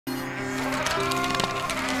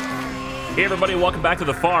Hey everybody, welcome back to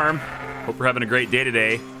the farm. Hope we're having a great day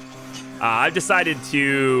today. I've decided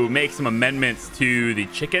to make some amendments to the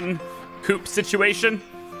chicken coop situation.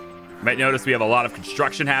 You might notice we have a lot of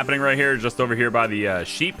construction happening right here, just over here by the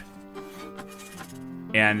sheep.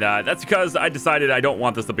 And that's because I decided I don't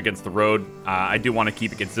want this up against the road. I do want to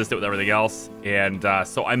keep it consistent with everything else. And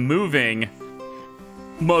so I'm moving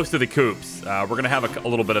most of the coops. We're going to have a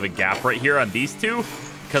little bit of a gap right here on these two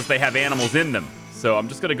because they have animals in them. So I'm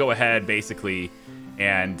just going to go ahead, basically,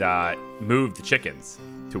 and move the chickens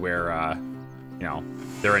to where, you know,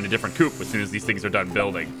 they're in a different coop as soon as these things are done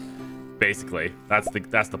building. Basically, that's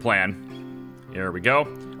the plan. Here we go.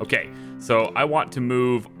 Okay, so I want to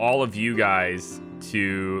move all of you guys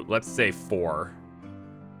to, let's say, 4.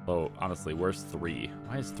 Oh, honestly, where's 3?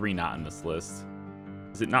 Why is 3 not in this list?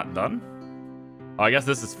 Is it not done? Oh, I guess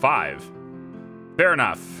this is 5. Fair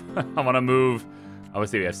enough. I want to move... I would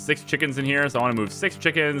say we have 6 chickens in here, so I want to move 6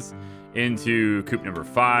 chickens into coop number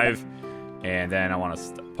 5. And then I want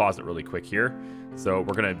to pause it really quick here. So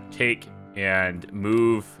we're going to take and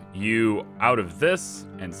move you out of this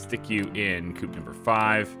and stick you in coop number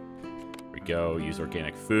 5. There we go. Use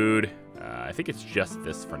organic food. I think it's just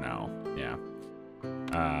this for now. Yeah.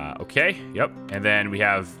 Okay. Yep. And then we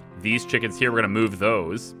have these chickens here. We're going to move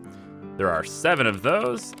those. There are 7 of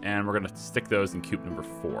those, and we're going to stick those in coop number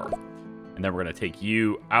 4. And then we're going to take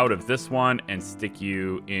you out of this one and stick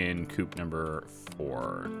you in coop number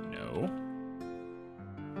 4. No.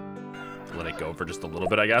 Let it go for just a little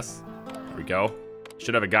bit, I guess. There we go.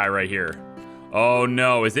 Should have a guy right here. Oh,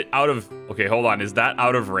 no. Is it out of... Okay, hold on. Is that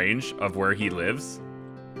out of range of where he lives?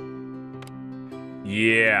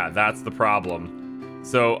 Yeah, that's the problem.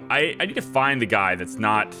 So I need to find the guy that's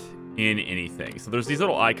not in anything. So there's these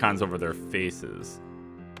little icons over their faces.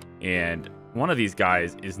 And one of these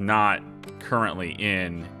guys is not currently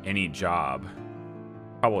in any job.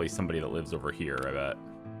 Probably somebody that lives over here, I bet.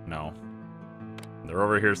 No. They're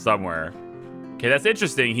over here somewhere. Okay, that's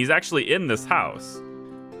interesting. He's actually in this house.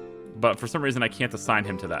 But for some reason, I can't assign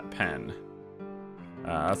him to that pen.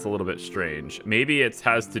 That's a little bit strange. Maybe it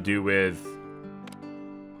has to do with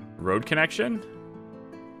road connection?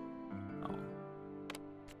 Oh.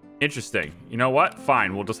 Interesting. You know what?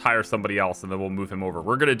 Fine. We'll just hire somebody else and then we'll move him over.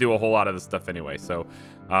 We're going to do a whole lot of this stuff anyway. So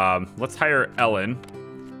let's hire Ellen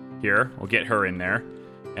here. We'll get her in there.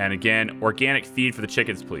 And again, organic feed for the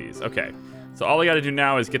chickens, please. Okay. So all I got to do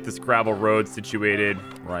now is get this gravel road situated.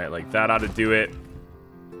 Right, like that ought to do it.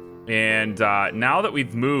 And now that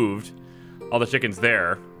we've moved all the chickens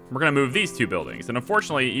there, we're going to move these 2 buildings. And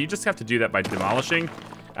unfortunately, you just have to do that by demolishing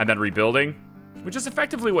and then rebuilding, which is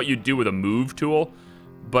effectively what you do with a move tool.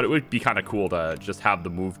 But it would be kind of cool to just have the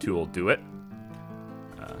move tool do it.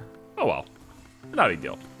 Oh well, not a big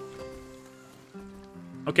deal.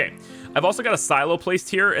 Okay, I've also got a silo placed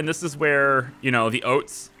here, and this is where, you know, the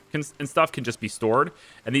oats and stuff can just be stored.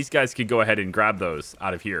 And these guys can go ahead and grab those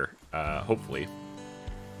out of here, hopefully.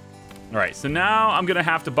 All right, so now I'm going to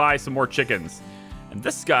have to buy some more chickens. And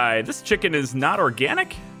this chicken is not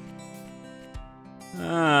organic? We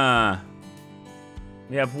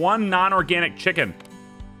have 1 non-organic chicken.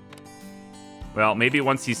 Well, maybe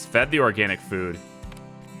once he's fed the organic food.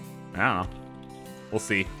 I don't know. We'll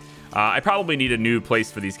see. I probably need a new place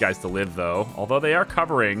for these guys to live, though. Although they are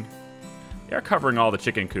covering all the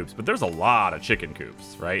chicken coops. But there's a lot of chicken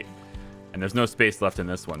coops, right? And there's no space left in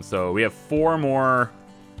this one. So we have 4 more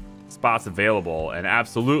spots available. And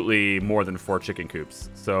absolutely more than 4 chicken coops.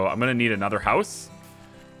 So I'm going to need another house.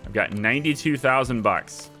 I've got 92,000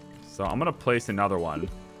 bucks. So I'm going to place another one.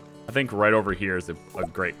 I think right over here is a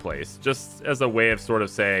great place. Just as a way of sort of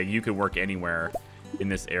saying you can work anywhere in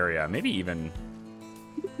this area. Maybe even...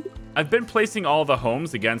 I've been placing all the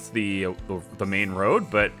homes against the main road,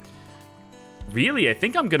 but really, I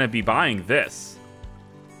think I'm going to be buying this.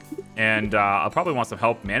 And I'll probably want some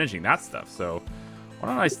help managing that stuff. So why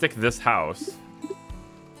don't I stick this house?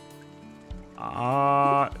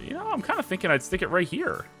 You know, I'm kind of thinking I'd stick it right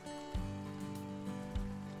here.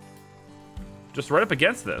 Just right up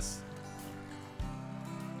against this.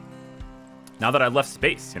 Now that I've left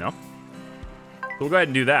space, you know? So we'll go ahead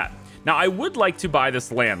and do that. Now, I would like to buy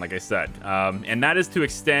this land, like I said. And that is to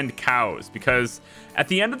extend cows. Because at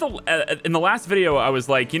the end of in the last video, I was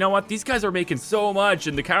like, you know what? These guys are making so much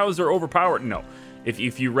and the cows are overpowered. No.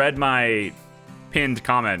 If you read my pinned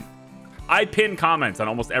comment, I pin comments on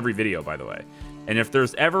almost every video, by the way. And if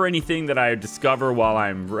there's ever anything that I discover while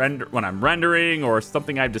when I'm rendering, or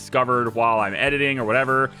something I've discovered while I'm editing or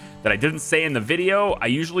whatever that I didn't say in the video, I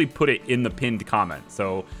usually put it in the pinned comment.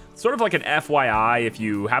 So sort of like an FYI, if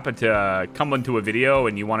you happen to come into a video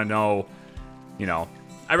and you want to know, you know,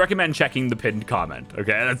 I recommend checking the pinned comment.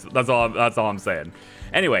 Okay, that's all I'm saying.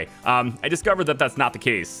 Anyway, I discovered that that's not the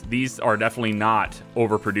case. These are definitely not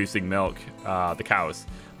overproducing milk, the cows,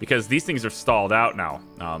 because these things are stalled out now.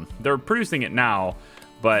 They're producing it now,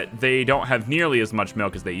 but they don't have nearly as much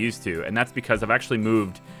milk as they used to, and that's because I've actually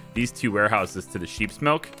moved these 2 warehouses to the sheep's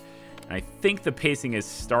milk, and I think the pacing is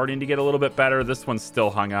starting to get a little bit better. This one's still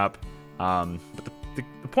hung up, but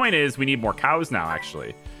the point is we need more cows now,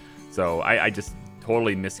 actually. So I just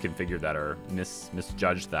totally misconfigured that or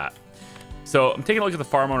misjudged that. So I'm taking a look at the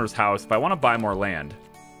farm owner's house. If I want to buy more land,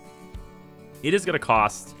 it is going to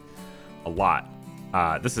cost a lot.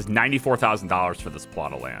 This is $94,000 for this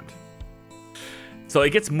plot of land. So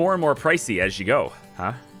it gets more and more pricey as you go,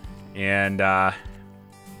 huh? And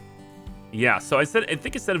yeah, so I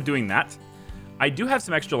think instead of doing that, I do have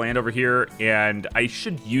some extra land over here, and I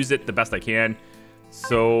should use it the best I can.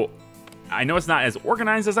 So I know it's not as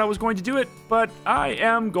organized as I was going to do it, but I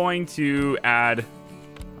am going to add...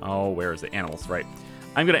 Oh, where is it? Animals, right.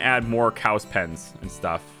 I'm going to add more cow's pens and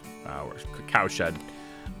stuff. Cow shed.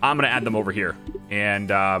 I'm going to add them over here. And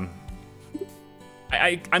I'm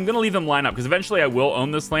going to leave them line up because eventually I will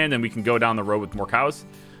own this land and we can go down the road with more cows.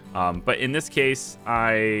 But in this case,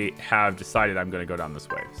 I have decided I'm going to go down this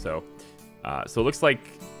way. So it looks like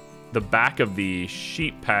the back of the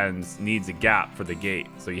sheep pens needs a gap for the gate.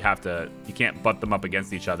 So you can't butt them up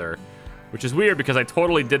against each other, which is weird because I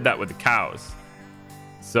totally did that with the cows.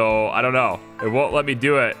 So I don't know. It won't let me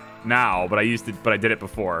do it now, but I did it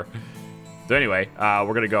before. So anyway,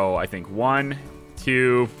 we're gonna go, I think 1,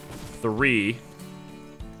 2, 3,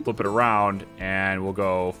 flip it around, and we'll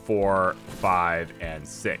go 4, 5, and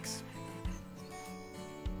 6.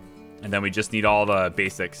 And then we just need all the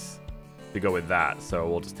basics to go with that. So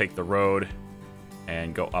we'll just take the road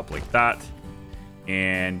and go up like that.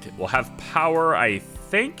 And we'll have power, I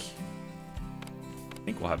think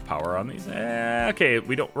we'll have power on these. Okay,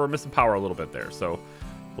 we're missing power a little bit there. So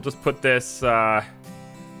we'll just put this, I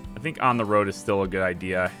think on the road is still a good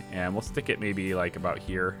idea. And we'll stick it maybe like about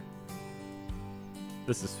here.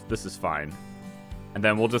 This is fine. And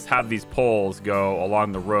then we'll just have these poles go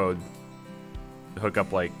along the road to hook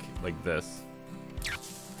up like this.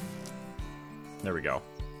 There we go.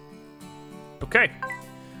 Okay.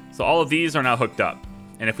 So all of these are now hooked up.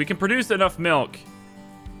 And if we can produce enough milk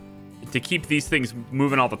to keep these things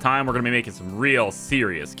moving all the time, we're going to be making some real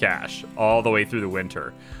serious cash all the way through the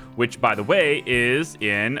winter, which, by the way, is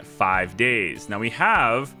in 5 days. Now, we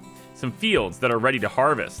have some fields that are ready to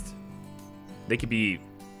harvest. They could be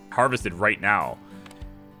harvested right now.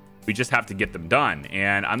 We just have to get them done.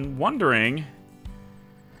 And I'm wondering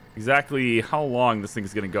exactly how long this thing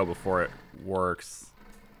is going to go before it works.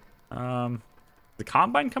 The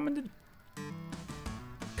combine coming to...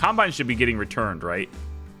 Combine should be getting returned, right?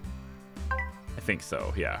 I think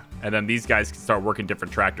so, yeah. And then these guys can start working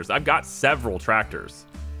different tractors. I've got several tractors,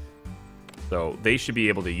 so they should be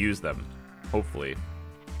able to use them, hopefully.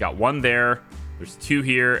 Got one there, there's 2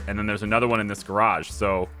 here, and then there's another one in this garage.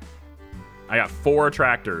 So I got 4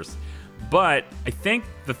 tractors. But I think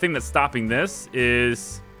the thing that's stopping this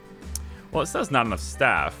is, well, it says not enough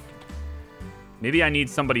staff. Maybe I need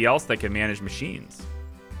somebody else that can manage machines.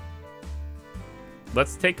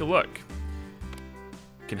 Let's take a look.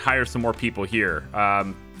 Can hire some more people here.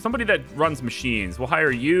 Somebody that runs machines. We'll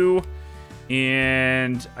hire you,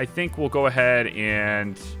 and I think we'll go ahead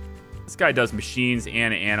and this guy does machines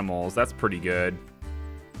and animals. That's pretty good.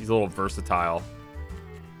 He's a little versatile.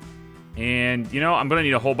 And you know, I'm gonna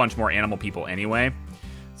need a whole bunch more animal people anyway.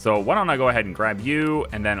 So why don't I go ahead and grab you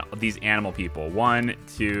and then these animal people. 1,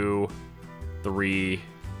 2, 3,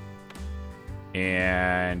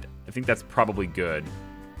 and I think that's probably good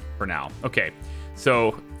for now. Okay.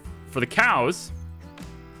 So for the cows,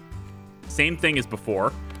 same thing as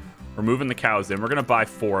before. We're moving the cows in. We're going to buy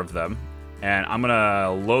 4 of them. And I'm going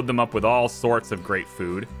to load them up with all sorts of great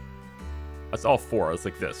food. That's all 4. It's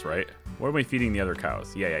like this, right? What am I feeding the other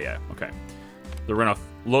cows? Yeah. Okay. So we're going to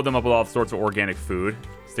load them up with all sorts of organic food.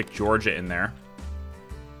 Stick Georgia in there.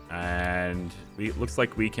 And it looks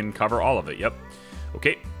like we can cover all of it. Yep.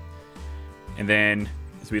 Okay. And then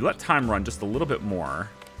as we let time run just a little bit more,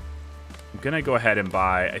 I'm going to go ahead and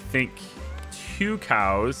buy, I think, 2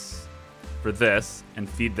 cows for this and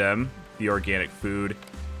feed them the organic food.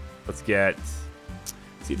 Let's get...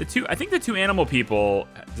 See, I think the 2 animal people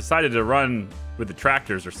decided to run with the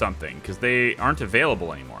tractors or something because they aren't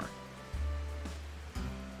available anymore.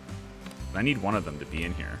 I need one of them to be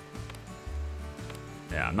in here.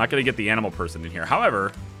 Yeah, I'm not going to get the animal person in here.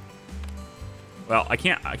 However, well, I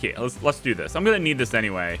can't... Okay, let's do this. I'm going to need this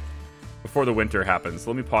anyway before the winter happens.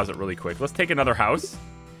 So let me pause it really quick. Let's take another house.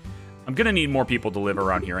 I'm going to need more people to live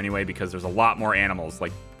around here anyway because there's a lot more animals.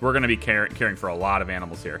 Like, we're going to be caring for a lot of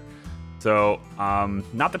animals here. So,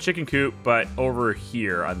 not the chicken coop, but over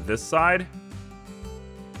here on this side,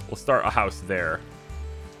 we'll start a house there.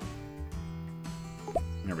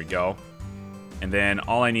 There we go. And then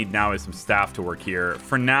all I need now is some staff to work here.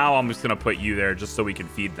 For now, I'm just going to put you there just so we can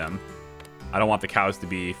feed them. I don't want the cows to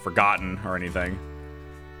be forgotten or anything.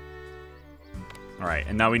 All right,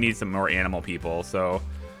 and now we need some more animal people. So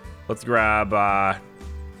let's grab...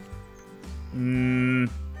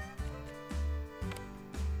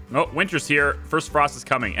 Oh, winter's here. First frost is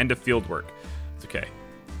coming. End of field work. It's okay.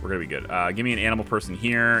 We're going to be good. Give me an animal person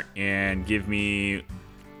here and give me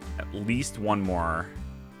at least one more.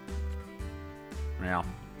 Yeah,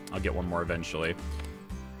 I'll get one more eventually.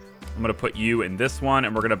 I'm going to put you in this one,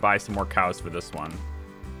 and we're going to buy some more cows for this one.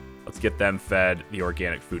 Let's get them fed the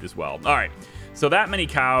organic food as well. All right, so that many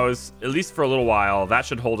cows, at least for a little while, that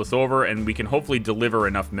should hold us over, and we can hopefully deliver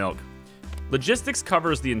enough milk. Logistics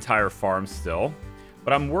covers the entire farm still,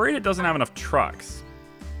 but I'm worried it doesn't have enough trucks.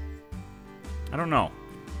 I don't know.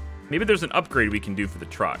 Maybe there's an upgrade we can do for the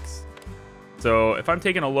trucks. So if I'm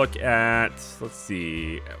taking a look at, let's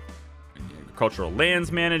see, agricultural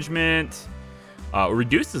lands management,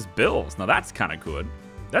 reduces bills. Now that's kind of good.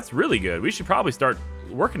 That's really good. We should probably start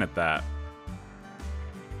working at that.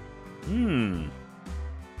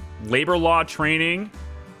 Labor law training.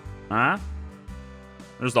 Huh?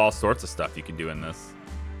 There's all sorts of stuff you can do in this.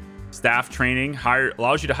 Staff training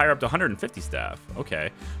allows you to hire up to 150 staff.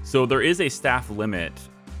 Okay. So there is a staff limit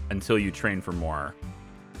until you train for more.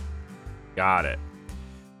 Got it.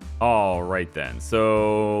 All right then.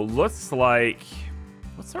 So looks like,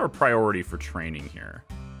 what's our priority for training here?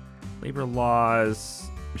 Labor laws,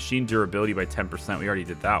 machine durability by 10%. We already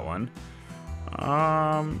did that one.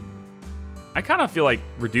 I kind of feel like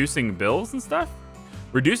reducing bills and stuff.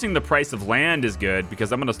 Reducing the price of land is good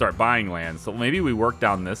because I'm going to start buying land. So maybe we work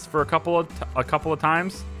down this for a couple of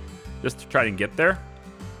times just to try and get there.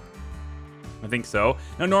 I think so.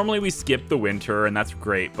 Now, normally we skip the winter, and that's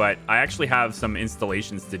great, but I actually have some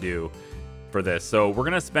installations to do for this. So we're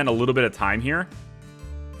going to spend a little bit of time here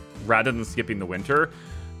rather than skipping the winter.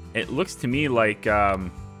 It looks to me like...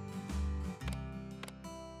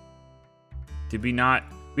 did we not...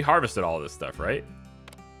 We harvested all of this stuff, right?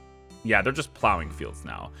 Yeah, they're just plowing fields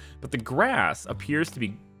now. But the grass appears to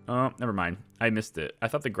be... Oh, never mind. I missed it. I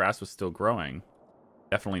thought the grass was still growing.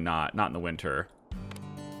 Definitely not. Not in the winter.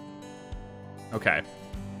 Okay.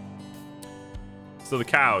 So the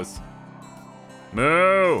cows.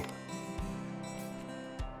 Moo!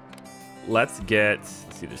 Let's get...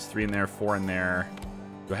 Let's see, there's 3 in there, 4 in there.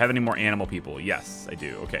 Do I have any more animal people? Yes, I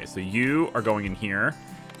do. Okay, so you are going in here.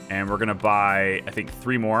 And we're going to buy, I think,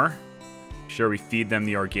 3 more. Make sure we feed them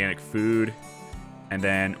the organic food. And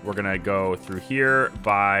then we're going to go through here,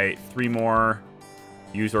 buy 3 more.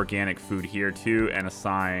 Use organic food here, too, and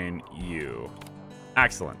assign you.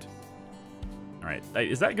 Excellent. All right.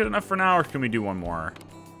 Is that good enough for now, or can we do one more?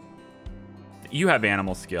 You have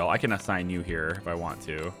animal skill. I can assign you here if I want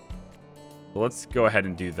to. So let's go ahead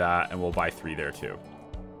and do that, and we'll buy 3 there, too.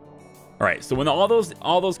 All right, so when all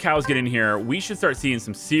those cows get in here, we should start seeing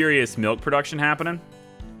some serious milk production happening,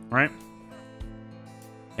 right?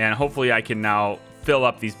 And hopefully I can now fill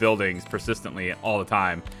up these buildings persistently all the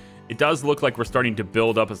time. It does look like we're starting to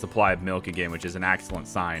build up a supply of milk again, which is an excellent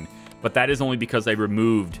sign. But that is only because I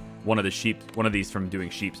removed one of these from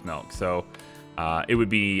doing sheep's milk. So it would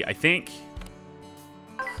be, I think,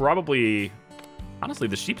 probably, honestly,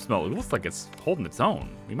 the sheep's milk, it looks like it's holding its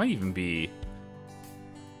own. We might even be...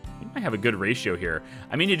 We might have a good ratio here.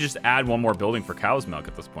 I mean, you just add one more building for cow's milk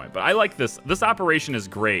at this point. But I like this. This operation is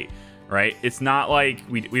great, right? It's not like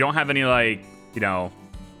we don't have any, like, you know,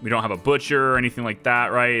 we don't have a butcher or anything like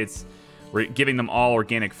that, right? We're giving them all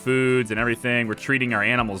organic foods and everything. We're treating our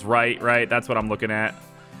animals right? That's what I'm looking at.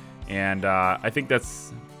 And I think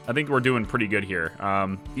we're doing pretty good here.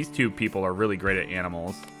 These 2 people are really great at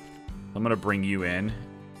animals. I'm going to bring you in.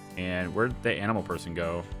 And where'd the animal person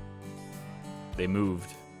go? They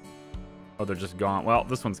moved. Oh, they're just gone. Well,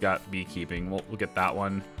 this one's got beekeeping. We'll get that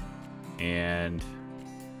one. And...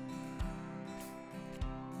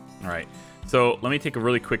 All right. So let me take a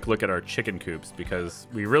really quick look at our chicken coops because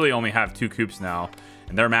we really only have 2 coops now.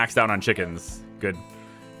 And they're maxed out on chickens. Good.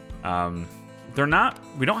 They're not...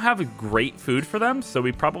 We don't have a great food for them, so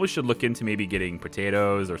we probably should look into maybe getting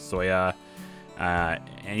potatoes or soya.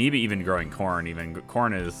 And even growing corn. Even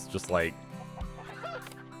corn is just like...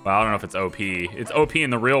 Well, I don't know if it's OP. It's OP in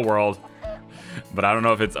the real world. But I don't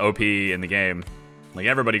know if it's OP in the game. Like,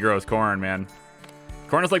 everybody grows corn, man.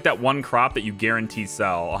 Corn is like that one crop that you guarantee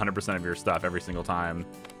sell 100% of your stuff every single time.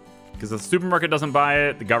 Because if the supermarket doesn't buy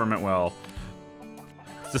it, the government will.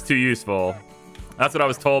 It's just too useful. That's what I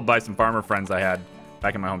was told by some farmer friends I had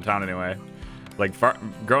back in my hometown anyway. Like,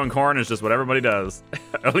 growing corn is just what everybody does.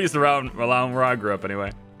 At least around where I grew up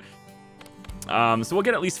anyway. So we'll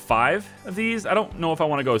get at least 5 of these. I don't know if I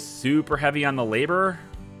want to go super heavy on the labor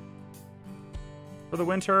for the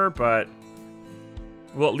winter, but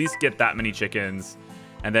we'll at least get that many chickens.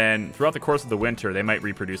 And then throughout the course of the winter, they might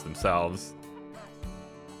reproduce themselves.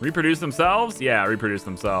 Reproduce themselves? Yeah, reproduce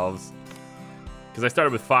themselves. Because I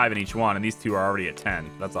started with 5 in each one, and these 2 are already at 10.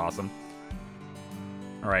 That's awesome.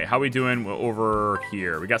 All right, how we doing over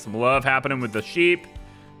here? We got some love happening with the sheep.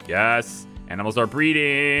 Yes, animals are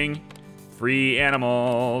breeding. Free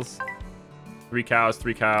animals. 3 cows,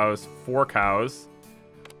 3 cows, 4 cows.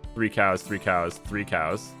 3 cows, 3 cows, 3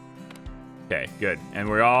 cows. Okay, good. And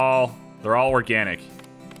they're all organic.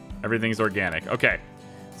 Everything's organic. Okay,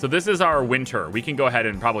 so this is our winter. We can go ahead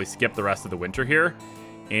and probably skip the rest of the winter here.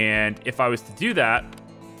 And if I was to do that,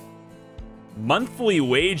 monthly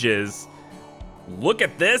wages, look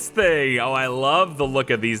at this thing. Oh, I love the look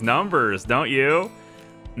of these numbers, don't you?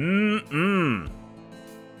 Man,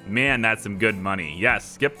 that's some good money. Yes,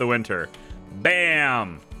 skip the winter.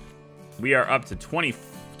 Bam! We are up to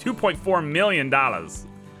 $22.4 million.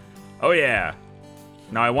 Oh, yeah.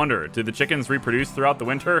 Now, I wonder, do the chickens reproduce throughout the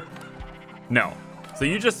winter? No. So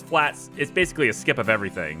you just it's basically a skip of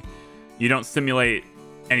everything. You don't simulate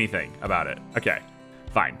anything about it. Okay,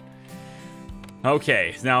 fine.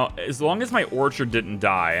 Okay, now, as long as my orchard didn't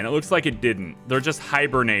die, and it looks like it didn't, they're just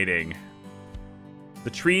hibernating. The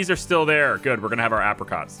trees are still there. Good, we're going to have our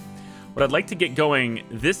apricots. What I'd like to get going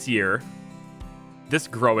this year, this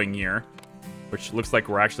growing year, which looks like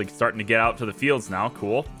we're actually starting to get out to the fields now,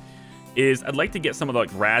 cool, is I'd like to get some of the like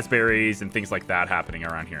raspberries and things like that happening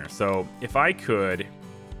around here. So if I could,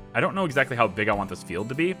 I don't know exactly how big I want this field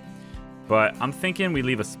to be, but I'm thinking we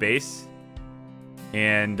leave a space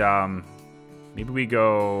and maybe we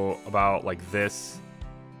go about like this,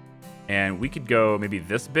 and we could go maybe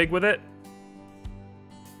this big with it.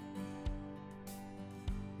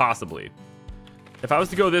 Possibly. If I was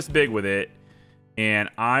to go this big with it, and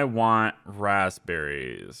I want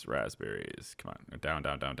raspberries. Raspberries. Come on. Down,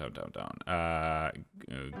 down, down, down, down, down.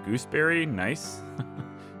 Gooseberry. Nice.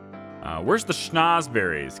 Where's the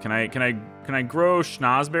schnozberries? Can I grow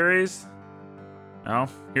schnozberries? No?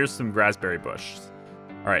 Here's some raspberry bush.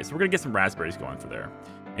 All right, so we're going to get some raspberries going for there.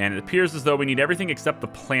 And it appears as though we need everything except the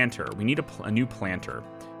planter. We need a new planter.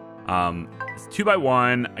 It's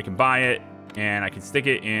 2x1. I can buy it, and I can stick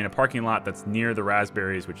it in a parking lot that's near the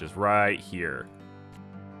raspberries, which is right here.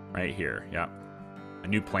 Right here, yeah. A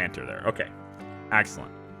new planter there. Okay,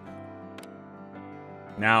 excellent.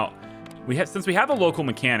 Now, since we have a local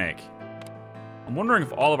mechanic, I'm wondering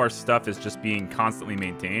if all of our stuff is just being constantly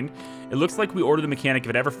maintained. It looks like we order the mechanic if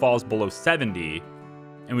it ever falls below 70,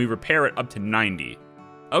 and we repair it up to 90.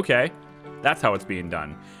 Okay, that's how it's being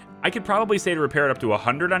done. I could probably say to repair it up to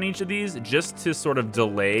 100 on each of these, just to sort of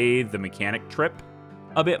delay the mechanic trip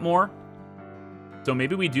a bit more. So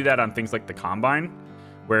maybe we do that on things like the combine,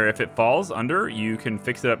 where if it falls under, you can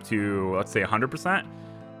fix it up to, let's say, 100%.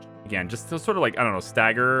 Again, just to sort of like, I don't know,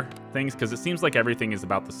 stagger things, because it seems like everything is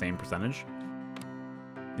about the same percentage.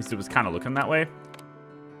 At least it was kind of looking that way.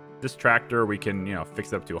 This tractor, we can, you know,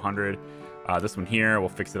 fix it up to 100. This one here, we'll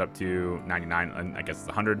fix it up to 99, and I guess it's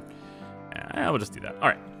 100. We'll just do that. All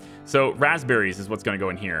right. So raspberries is what's going to go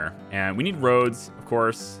in here. And we need roads, of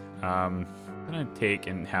course. I'm going to take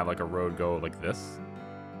and have like a road go like this.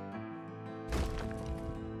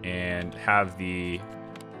 And have the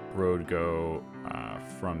road go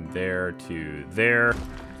from there to there.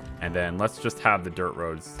 And then let's just have the dirt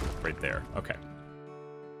roads right there. Okay.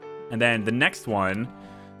 And then the next one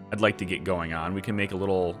I'd like to get going on. We can make a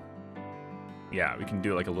little... Yeah, we can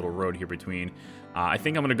do like a little road here between. I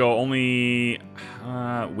think I'm going to go only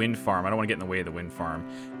wind farm. I don't want to get in the way of the wind farm.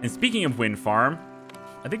 And speaking of wind farm,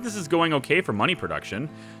 I think this is going okay for money production.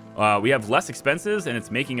 We have less expenses, and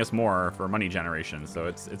it's making us more for money generation. So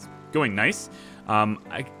it's going nice.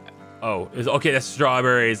 Okay, that's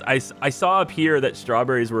strawberries. I saw up here that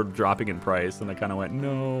strawberries were dropping in price, and I kind of went,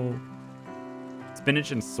 no.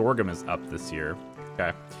 Spinach and sorghum is up this year.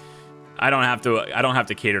 Okay. I don't have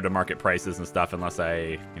to cater to market prices and stuff unless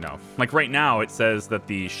I, you know, like right now it says that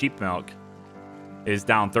the sheep milk is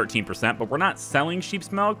down 13%, but we're not selling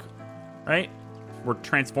sheep's milk, right? We're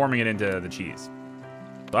transforming it into the cheese.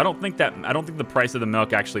 So I don't think the price of the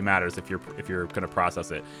milk actually matters if you're going to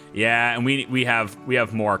process it. Yeah, and we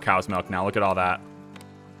have more cow's milk now. Look at all that.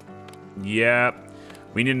 Yep.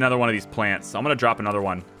 We need another one of these plants. So I'm going to drop another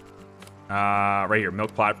one. Right here,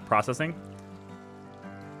 milk processing.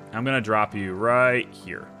 I'm going to drop you right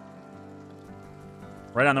here.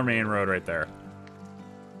 Right on the main road right there.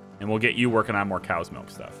 And we'll get you working on more cow's milk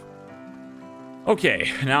stuff.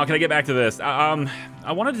 Okay, now can I get back to this?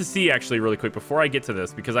 I wanted to see actually really quick before I get to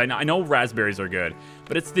this, because I know raspberries are good,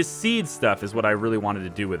 but it's this seed stuff is what I really wanted to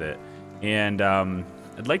do with it. And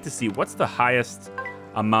I'd like to see what's the highest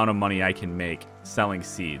amount of money I can make selling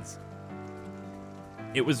seeds.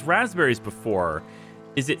 It was raspberries before.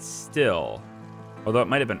 Is it still? Although it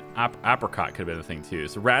might have been apricot could have been a thing too.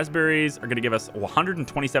 So raspberries are going to give us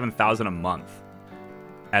 127,000 a month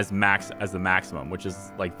as the maximum, which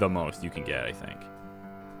is like the most you can get, I think.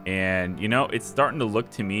 And you know, it's starting to look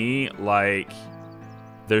to me like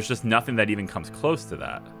there's just nothing that even comes close to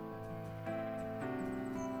that.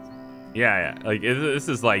 Yeah, like this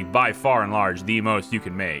is like by far and large the most you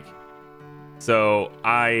can make. So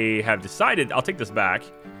I have decided I'll take this back.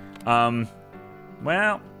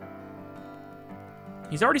 Well,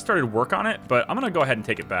 he's already started work on it, but I'm gonna go ahead and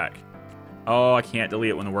take it back. Oh, I can't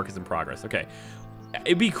delete it when the work is in progress. Okay.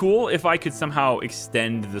 It'd be cool if I could somehow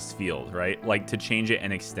extend this field, right? Like to change it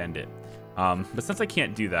and extend it. But since I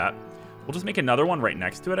can't do that, we'll just make another one right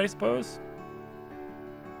next to it, I suppose.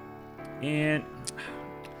 And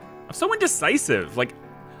I'm so indecisive. Like,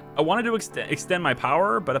 I wanted to extend my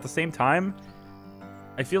power, but at the same time,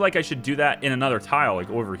 I feel like I should do that in another tile, like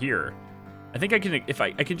over here. I think I can, if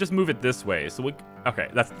I can just move it this way. So okay,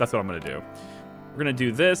 that's what I'm gonna do. We're gonna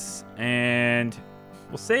do this, and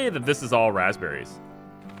we'll say that this is all raspberries.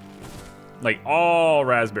 Like, all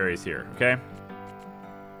raspberries here, okay?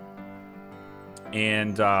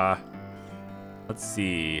 And, let's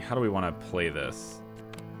see. How do we want to play this?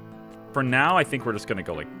 For now, I think we're just going to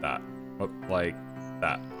go like that. Oh, like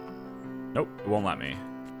that. Nope, it won't let me.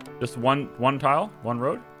 Just one tile? One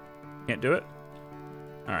road? Can't do it?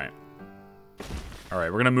 All right. All right,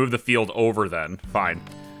 we're going to move the field over then. Fine.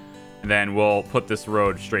 And then we'll put this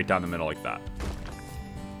road straight down the middle like that.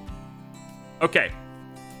 Okay.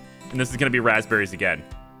 And this is going to be raspberries again.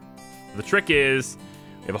 The trick is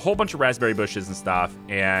we have a whole bunch of raspberry bushes and stuff,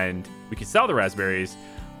 and we can sell the raspberries,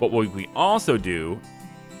 but what we also do,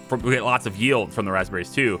 we get lots of yield from the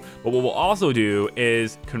raspberries too, but what we'll also do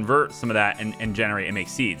is convert some of that and generate and make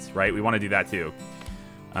seeds, right? We want to do that too.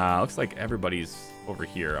 Looks like everybody's over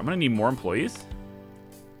here. I'm going to need more employees.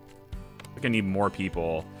 I'm going to need more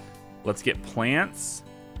people. Let's get plants,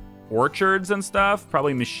 orchards and stuff,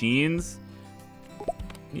 probably machines.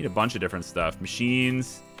 Need a bunch of different stuff.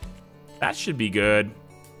 Machines. That should be good.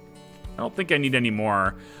 I don't think I need any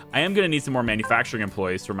more. I am going to need some more manufacturing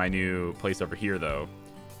employees for my new place over here, though.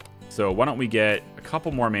 So why don't we get a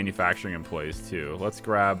couple more manufacturing employees, too. Let's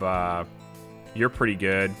grab... you're pretty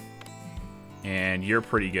good. And you're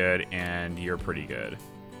pretty good. And you're pretty good.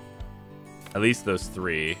 At least those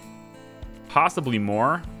three. Possibly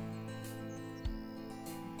more.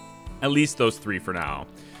 At least those three for now.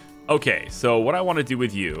 Okay, so what I want to do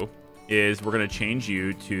with you is we're going to change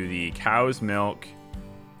you to the cow's milk.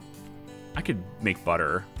 I could make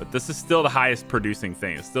butter, but this is still the highest producing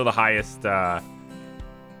thing. It's still the highest...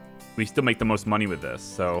 we still make the most money with this.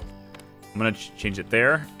 So I'm going to change it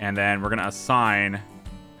there. And then we're going to assign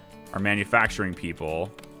our manufacturing people.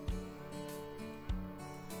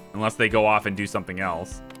 Unless they go off and do something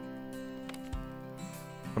else.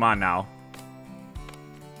 Come on now.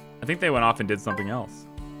 I think they went off and did something else.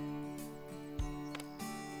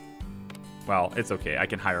 Well, it's okay. I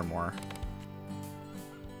can hire more.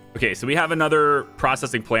 Okay, so we have another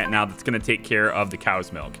processing plant now that's going to take care of the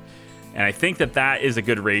cow's milk. And I think that that is a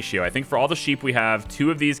good ratio. I think for all the sheep we have,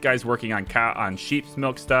 2 of these guys working on sheep's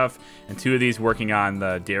milk stuff, and 2 of these working on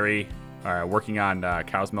the dairy, working on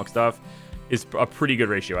cow's milk stuff, is a pretty good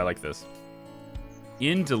ratio. I like this.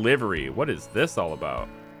 In delivery, what is this all about?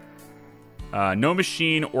 No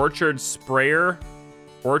machine, orchard sprayer,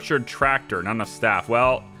 orchard tractor, not enough staff.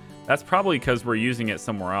 Well, that's probably because we're using it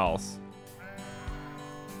somewhere else.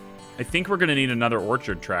 I think we're going to need another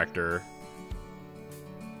orchard tractor.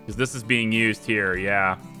 Because this is being used here,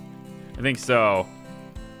 yeah. I think so.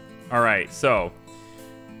 All right, so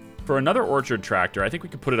for another orchard tractor, I think we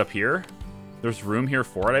could put it up here. There's room here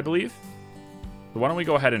for it, I believe. So why don't we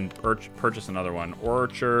go ahead and purchase another one?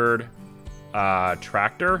 Orchard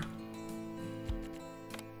tractor.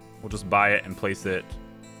 We'll just buy it and place it.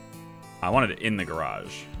 I wanted it in the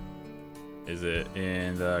garage. Is it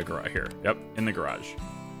in the garage? Here. Yep, in the garage.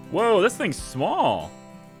 Whoa, this thing's small.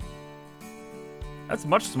 That's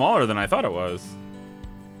much smaller than I thought it was.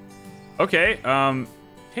 Okay,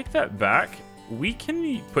 take that back. We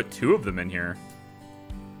can put 2 of them in here.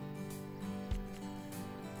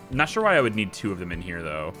 I'm not sure why I would need 2 of them in here,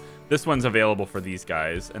 though. This one's available for these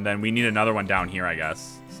guys. And then we need another one down here, I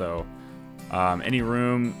guess. So, any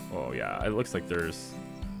room? Oh, yeah. It looks like there's...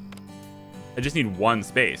 I just need one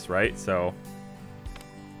space, right? So,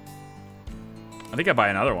 I think I buy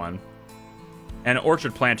another one. And an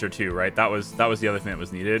orchard planter, too, right? That was the other thing that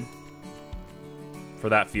was needed for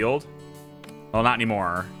that field. Well, not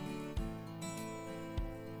anymore.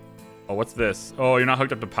 Oh, what's this? Oh, you're not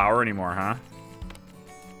hooked up to power anymore, huh?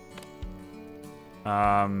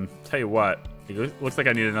 Tell you what, it looks like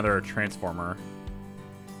I need another transformer.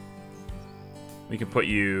 We can put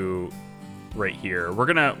you right here. We're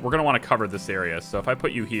gonna want to cover this area. So if I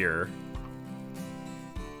put you here,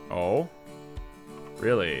 oh,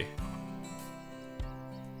 really?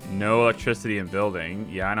 No electricity in building.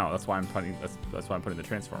 Yeah, I know. That's why I'm putting that's why I'm putting the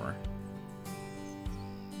transformer.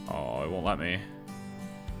 Oh, it won't let me.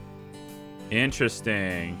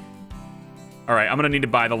 Interesting. All right, I'm gonna need to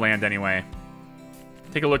buy the land anyway.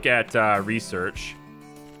 Take a look at research.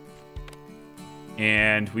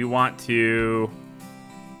 And we want to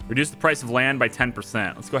reduce the price of land by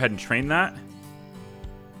 10%. Let's go ahead and train that.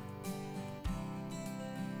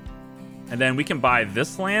 And then we can buy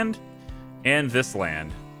this land and this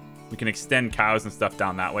land. We can extend cows and stuff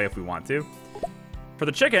down that way if we want to. For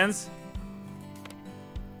the chickens,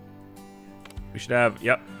 we should have,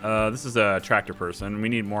 yep, this is a tractor person. We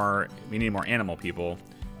need more animal people.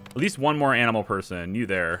 At least one more animal person. You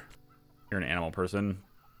there. You're an animal person.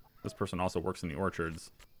 This person also works in the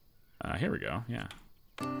orchards. Here we go. Yeah.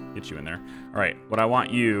 Get you in there. All right. What I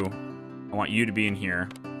want you to be in here.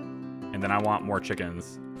 And then I want more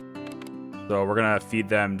chickens. So we're going to feed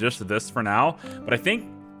them just this for now. But I think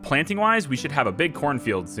planting-wise, we should have a big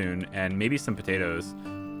cornfield soon. And maybe some potatoes.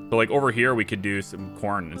 So like over here, we could do some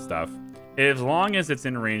corn and stuff. As long as it's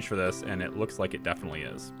in range for this. And it looks like it definitely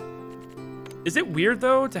is. Is it weird,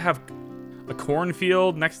 though, to have a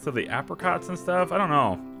cornfield next to the apricots and stuff? I don't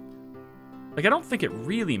know. Like, I don't think it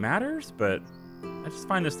really matters, but I just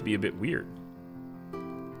find this to be a bit weird.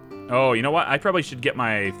 Oh, you know what? I probably should get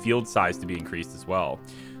my field size to be increased as well.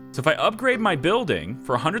 So if I upgrade my building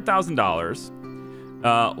for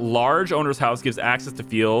 $100,000, large owner's house gives access to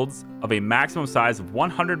fields of a maximum size of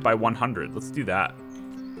 100 by 100. Let's do that.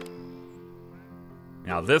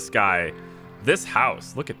 Now, this guy... This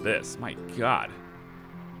house, look at this. My God.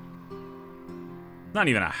 It's not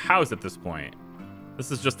even a house at this point.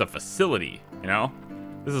 This is just a facility, you know?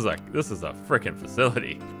 This is a freaking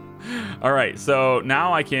facility. All right, so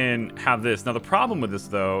now I can have this. Now the problem with this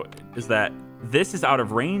though is that this is out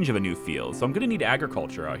of range of a new field. So I'm gonna need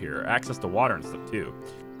agriculture out here, access to water and stuff too.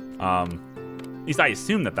 At least I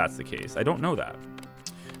assume that that's the case. I don't know that,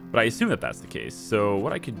 but I assume that that's the case. So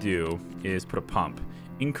what I could do is put a pump.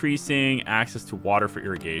 Increasing access to water for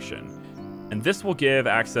irrigation. And this will give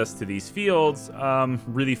access to these fields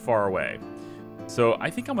really far away. So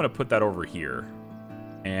I think I'm going to put that over here.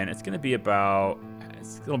 And it's going to be about...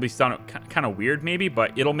 It's going to be sound kind of weird maybe,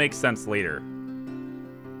 but it'll make sense later.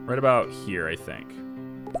 Right about here, I think.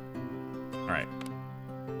 All right.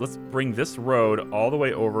 Let's bring this road all the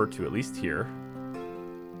way over to at least here.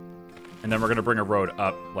 And then we're going to bring a road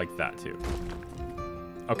up like that too.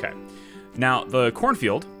 Okay. Now, the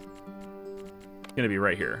cornfield is going to be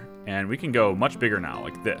right here. And we can go much bigger now,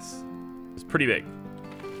 like this. It's pretty big.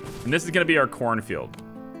 And this is going to be our cornfield.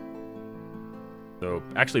 So,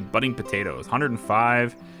 actually, budding potatoes.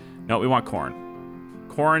 105. No, we want corn.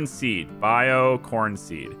 Corn seed. Bio corn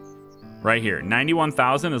seed. Right here.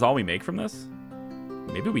 91,000 is all we make from this?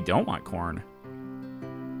 Maybe we don't want corn.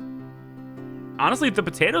 Honestly, the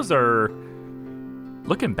potatoes are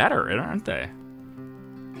looking better, aren't they?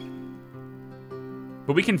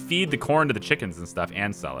 But we can feed the corn to the chickens and stuff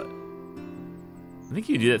and sell it. I think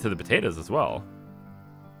you can do that to the potatoes as well.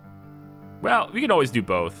 Well, we can always do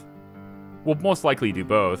both. We'll most likely do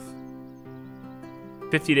both.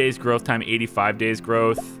 50 days growth time, 85 days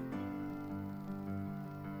growth.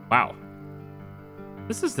 Wow.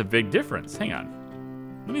 This is a big difference. Hang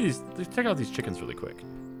on. Let's check out these chickens really quick.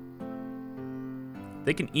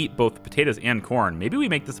 They can eat both potatoes and corn. Maybe we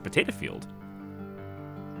make this a potato field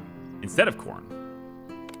instead of corn.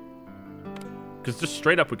 Because just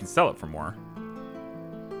straight up, we can sell it for more.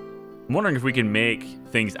 I'm wondering if we can make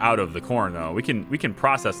things out of the corn, though. We can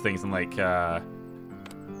process things and, like, we can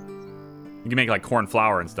make, like, corn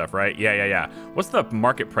flour and stuff, right? Yeah. What's the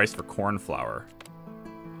market price for corn flour?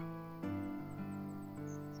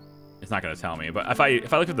 It's not going to tell me. But if I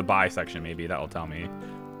look at the buy section, maybe that will tell me.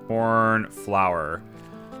 Corn flour.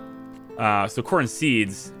 So corn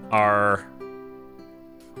seeds are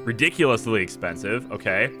ridiculously expensive.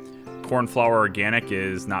 Okay. Corn flour organic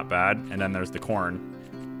is not bad. And then there's the corn.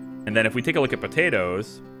 And then if we take a look at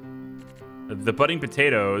potatoes, the budding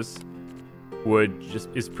potatoes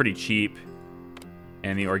is pretty cheap,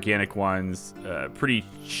 and the organic ones pretty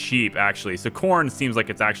cheap actually. So corn seems like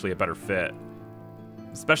it's actually a better fit,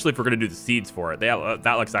 especially if we're gonna do the seeds for it.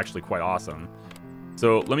 That looks actually quite awesome.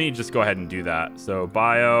 So let me just go ahead and do that. So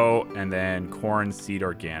bio and then corn seed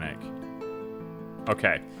organic.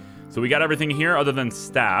 Okay, so we got everything here other than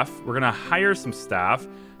staff. We're gonna hire some staff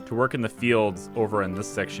to work in the fields over in this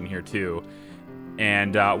section here too.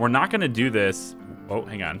 And we're not gonna do this. Oh,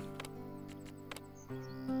 hang on.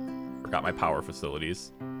 Forgot my power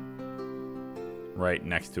facilities. Right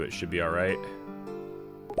next to it should be all right.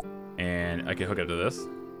 And I can hook up to this.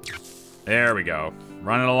 There we go.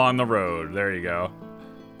 Running along the road. There you go.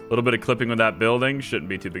 A little bit of clipping with that building shouldn't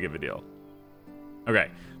be too big of a deal. Okay.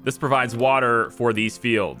 This provides water for these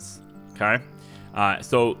fields. Okay.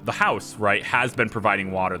 So the house, right, has been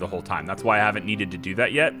providing water the whole time. That's why I haven't needed to do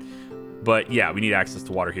that yet. But yeah, we need access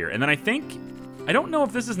to water here. And then I don't know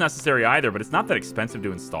if this is necessary either, but it's not that expensive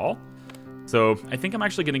to install. So I think I'm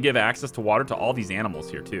actually going to give access to water to all these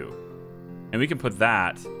animals here too. And we can put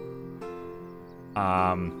that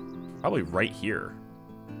probably right here.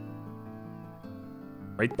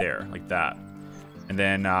 Right there, like that. And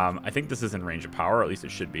then I think this is in range of power, at least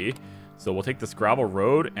it should be. So we'll take this gravel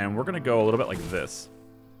road and we're going to go a little bit like this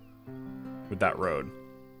with that road.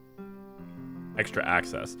 Extra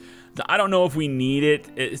access. So I don't know if we need it.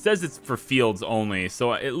 It says it's for fields only,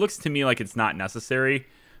 so it looks to me like it's not necessary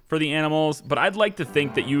for the animals, but I'd like to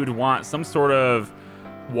think that you would want some sort of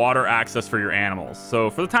water access for your animals. So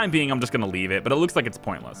for the time being, I'm just going to leave it, but it looks like it's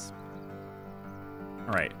pointless.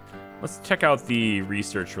 All right, let's check out the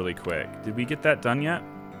research really quick. Did we get that done yet?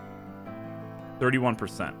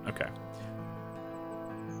 31%. Okay.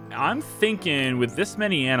 I'm thinking with this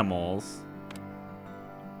many animals,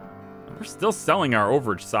 we're still selling our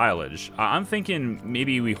overage silage. I'm thinking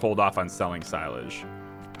maybe we hold off on selling silage.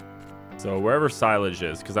 So wherever silage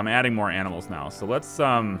is, because I'm adding more animals now. So let's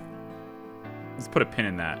put a pin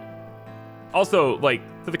in that. Also, like,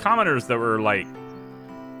 to the commenters that were like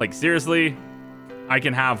seriously, I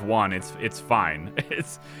can have one. It's fine.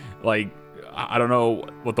 It's like, I don't know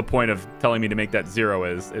what the point of telling me to make that 0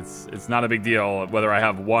 is. It's not a big deal whether I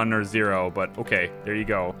have 1 or 0, but okay, there you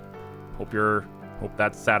go. Hope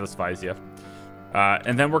that satisfies you.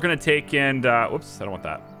 And then we're gonna take and whoops, I don't want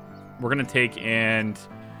that. We're gonna take and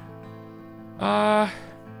I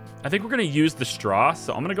think we're gonna use the straw,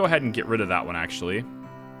 so I'm gonna go ahead and get rid of that one actually,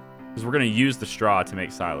 because we're gonna use the straw to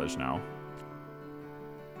make silage now.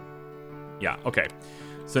 Yeah, okay.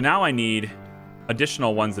 So now I need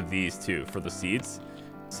additional ones of these too for the seeds.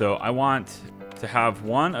 So I want to have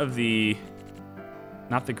one of the,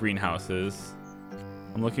 not the greenhouses.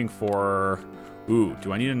 I'm looking for, ooh,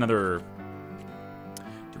 do I need another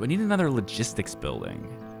logistics building?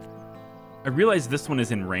 I realize this one is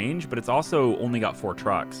in range, but it's also only got 4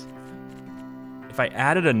 trucks. If I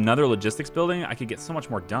added another logistics building, I could get so much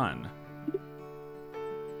more done.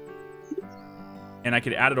 And I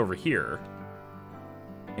could add it over here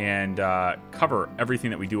and cover everything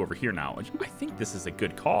that we do over here now, which I think this is a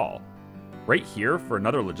good call. Right here for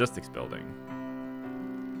another logistics building.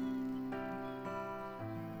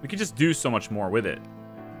 We could just do so much more with it.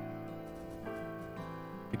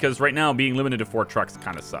 Because right now, being limited to 4 trucks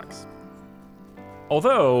kind of sucks.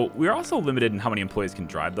 Although, we're also limited in how many employees can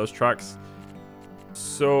drive those trucks.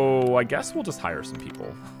 So, I guess we'll just hire some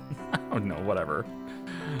people. I don't know, whatever.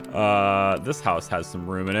 This house has some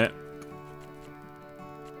room in it.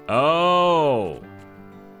 Oh.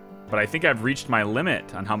 But I think I've reached my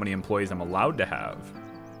limit on how many employees I'm allowed to have.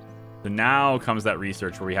 So now comes that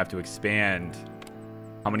research where we have to expand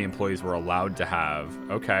how many employees we're allowed to have.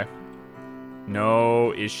 Okay.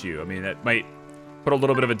 No issue. I mean, that might put a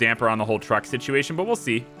little bit of a damper on the whole truck situation, but we'll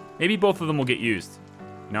see. Maybe both of them will get used.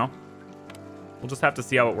 No? We'll just have to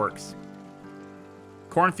see how it works.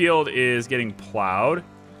 Cornfield is getting plowed.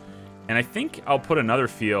 And I think I'll put another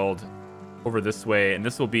field over this way, and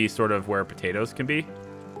this will be sort of where potatoes can be.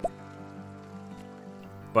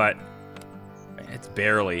 But it's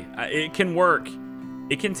barely. It can work.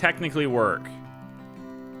 It can technically work.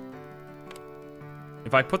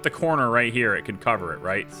 If I put the corner right here, it could cover it,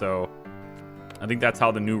 right? So I think that's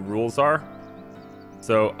how the new rules are.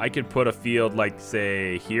 So I could put a field like,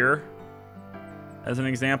 say, here as an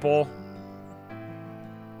example.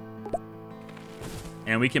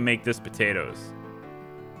 And we can make this potatoes.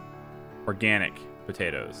 Organic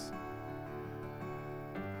potatoes.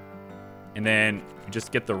 And then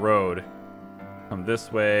just get the road. Come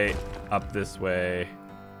this way, up this way,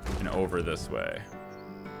 and over this way.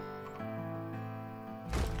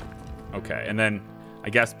 Okay, and then I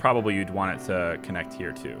guess probably you'd want it to connect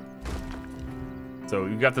here too. So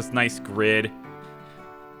we've got this nice grid.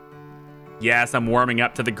 Yes, I'm warming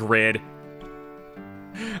up to the grid.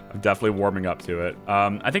 I'm definitely warming up to it.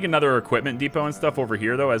 I think another equipment depot and stuff over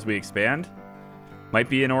here, though, as we expand, might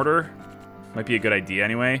be in order. Might be a good idea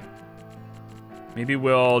anyway. Maybe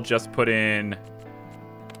we'll just put in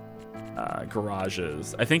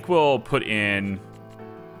garages. I think we'll put in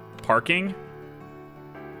parking.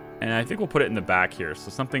 And I think we'll put it in the back here.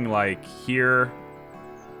 So something like here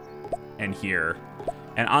and here.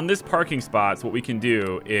 And on this parking spots, what we can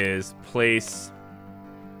do is place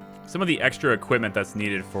some of the extra equipment that's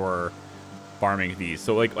needed for farming these.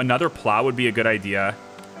 So like another plow would be a good idea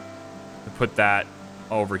to put that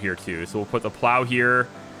over here too. So we'll put the plow here.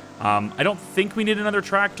 I don't think we need another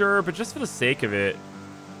tractor, but just for the sake of it,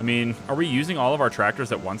 I mean, are we using all of our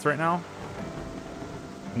tractors at once right now?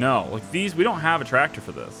 No, like these, we don't have a tractor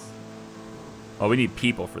for this. Oh, we need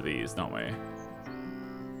people for these, don't we?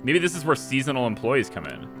 Maybe this is where seasonal employees come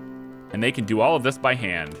in. And they can do all of this by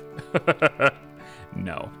hand.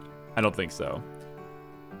 No, I don't think so.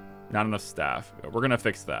 Not enough staff. We're going to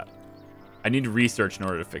fix that. I need research in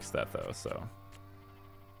order to fix that, though, so.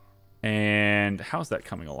 And how's that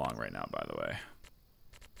coming along right now, by the way?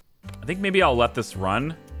 I think maybe I'll let this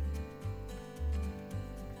run.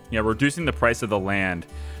 Yeah, reducing the price of the land.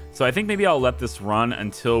 So I think maybe I'll let this run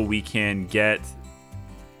until we can get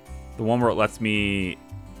the one where it lets me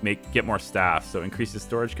get more staff. So increases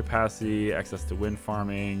storage capacity, access to wind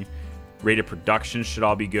farming, rate of production should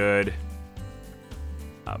all be good.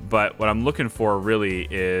 But what I'm looking for really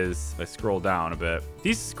is, if I scroll down a bit,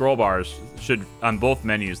 these scroll bars should, on both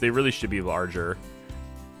menus, they really should be larger.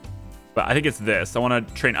 But I think it's this. I want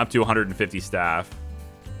to train up to 150 staff.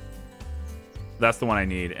 That's the one I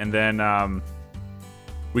need. And then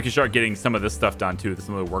we can start getting some of this stuff done too,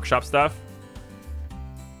 some of the workshop stuff.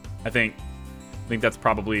 I think that's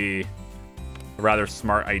probably a rather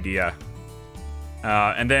smart idea.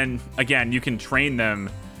 And then, again, you can train them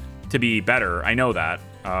to be better. I know that.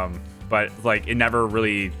 But, like, it never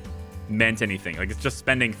really meant anything. Like, it's just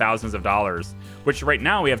spending thousands of dollars, which right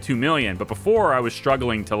now we have 2 million. But before, I was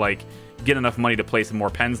struggling to, like, get enough money to place more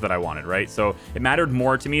pens that I wanted, right? So it mattered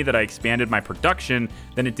more to me that I expanded my production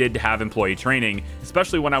than it did to have employee training,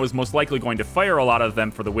 especially when I was most likely going to fire a lot of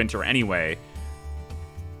them for the winter anyway,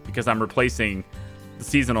 because I'm replacing the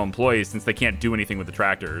seasonal employees since they can't do anything with the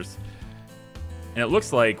tractors. And it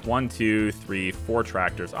looks like 1, 2, 3, 4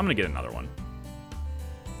 tractors. I'm going to get another one.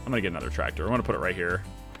 I'm going to get another tractor. I'm going to put it right here.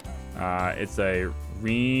 It's a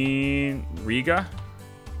Riga.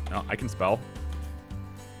 No, I can spell.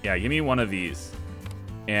 Yeah, give me one of these.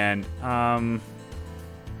 And can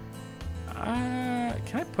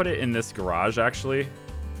I put it in this garage, actually?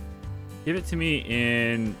 Give it to me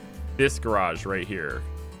in this garage right here.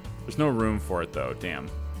 There's no room for it, though. Damn.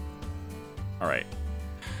 All right.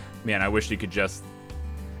 Man, I wish you could just...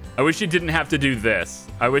 I wish you didn't have to do this.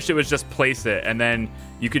 I wish it was just place it, and then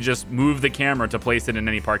you could just move the camera to place it in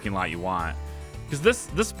any parking lot you want. Because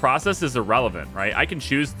this process is irrelevant, right? I can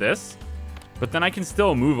choose this, but then I can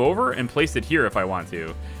still move over and place it here if I want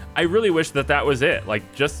to. I really wish that was it. Like,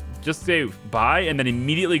 just say buy, and then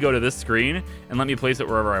immediately go to this screen, and let me place it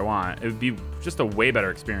wherever I want. It would be just a way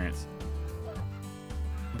better experience.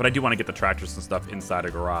 But I do want to get the tractors and stuff inside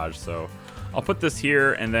a garage, so... I'll put this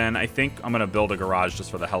here, and then I think I'm going to build a garage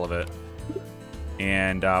just for the hell of it.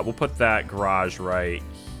 And we'll put that garage right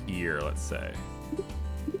here, let's say.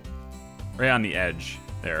 Right on the edge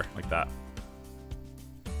there, like that.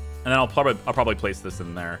 And then I'll probably place this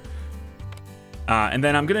in there. And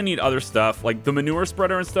then I'm going to need other stuff, like the manure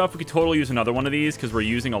spreader and stuff. We could totally use another one of these because we're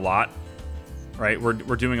using a lot, right? We're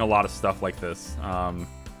doing a lot of stuff like this.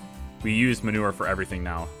 We use manure for everything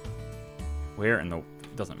now. Where in the...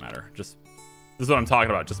 It doesn't matter. Just... This is what I'm talking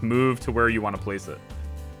about. Just move to where you want to place it.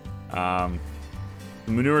 The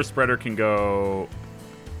manure spreader can go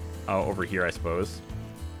over here, I suppose.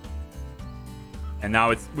 And now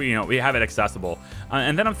it's, we have it accessible.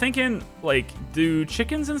 And then I'm thinking, like, do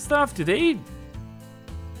chickens and stuff, do they...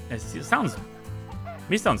 It sounds... It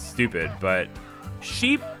may sound stupid, but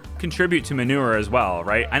sheep contribute to manure as well,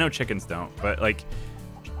 right? I know chickens don't, but, like,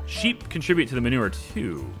 sheep contribute to the manure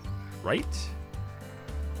too, right?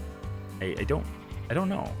 I don't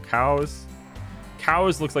know. Cows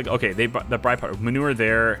looks like, okay, the byproduct manure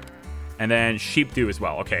there, and then sheep do as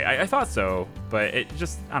well. Okay, I thought so, but it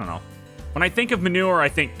just, I don't know. When I think of manure, I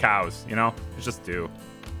think cows, you know? It's just do.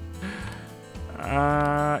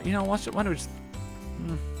 Why don't we just...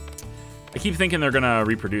 I keep thinking they're gonna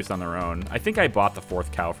reproduce on their own. I think I bought the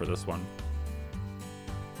 4th cow for this one.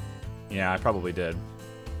 Yeah, I probably did.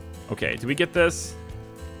 Okay, did we get this?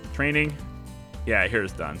 Training? Yeah,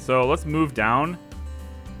 here's done. So let's move down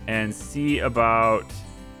and see about...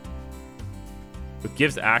 It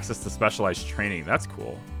gives access to specialized training. That's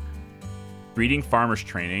cool. Breeding farmers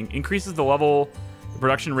training. Increases the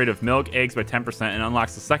production rate of milk, eggs by 10% and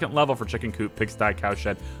unlocks the second level for chicken coop, pigsty,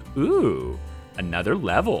 cowshed. Ooh, another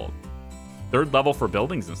level. Third level for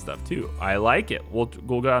buildings and stuff too. I like it. We'll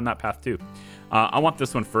go on that path too. I want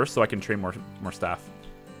this one first so I can train more staff.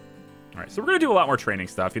 All right, so we're gonna do a lot more training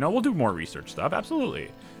stuff. You know, we'll do more research stuff,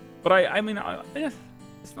 absolutely. But I mean,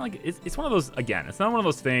 it's not like it's one of those. Again, it's not one of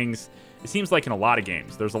those things. It seems like in a lot of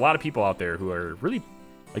games, there's a lot of people out there who are really,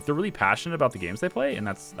 like, they're really passionate about the games they play, and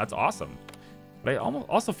that's awesome. But I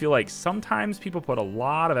also feel like sometimes people put a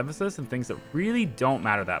lot of emphasis in things that really don't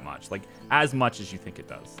matter that much, like as much as you think it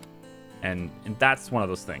does. And that's one of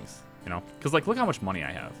those things, you know, because like look how much money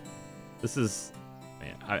I have. This is,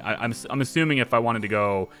 man, I'm assuming if I wanted to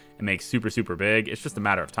go and make super big, it's just a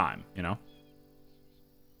matter of time, you know.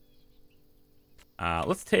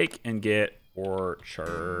 Let's take and get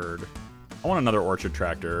orchard. I want another orchard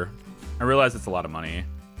tractor. I realize it's a lot of money.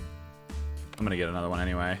 I'm gonna get another one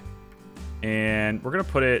anyway. And we're gonna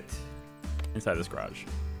put it inside this garage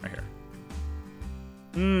right here.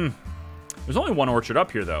 There's only one orchard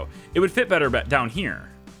up here though. It would fit better down here.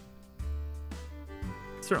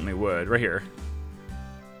 It certainly would, right here.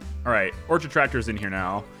 All right, orchard tractor's in here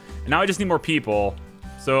now. And now I just need more people.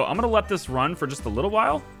 So I'm gonna let this run for just a little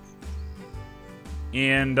while.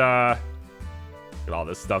 And look at all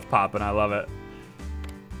this stuff popping, I love it.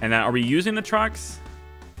 And then are we using the trucks?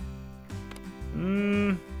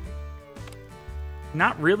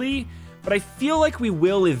 Not really, but I feel like we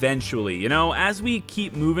will eventually, you know, as we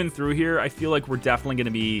keep moving through here, I feel like we're definitely going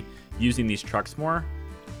to be using these trucks more.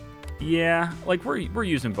 Yeah, like we're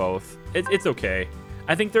using both. It's okay.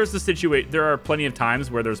 I think there's the situation, there are plenty of times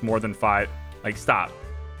where there's more than 5, like stop.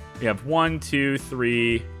 We have 1, 2,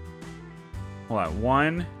 3, hold on,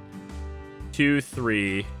 1, 2,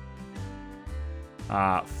 3,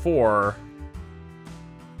 4.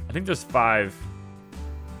 I think there's 5.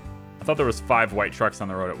 I thought there was 5 white trucks on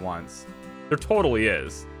the road at once. There totally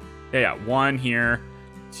is. Yeah, 1 here,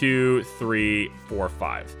 2, 3, 4,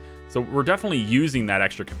 5. So we're definitely using that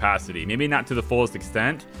extra capacity. Maybe not to the fullest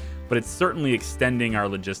extent, but it's certainly extending our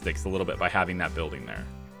logistics a little bit by having that building there.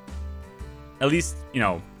 At least, you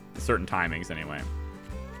know, certain timings anyway.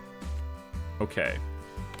 Okay.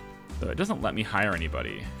 So it doesn't let me hire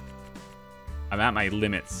anybody. I'm at my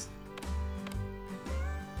limits.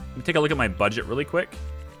 Let me take a look at my budget really quick.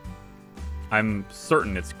 I'm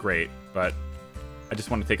certain it's great, but I just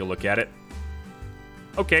want to take a look at it.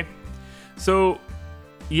 Okay. So,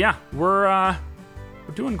 yeah, we're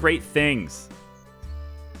doing great things.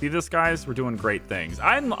 See this, guys? We're doing great things.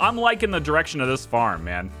 I'm liking the direction of this farm,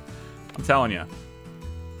 man. I'm telling you.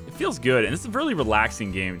 It feels good, and it's a really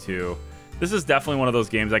relaxing game, too. This is definitely one of those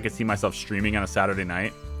games I could see myself streaming on a Saturday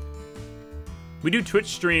night. We do Twitch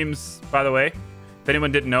streams, by the way. If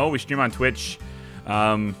anyone didn't know, we stream on Twitch.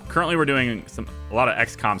 Currently we're doing a lot of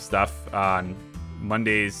XCOM stuff on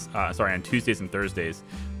Mondays, on Tuesdays and Thursdays.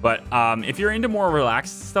 But if you're into more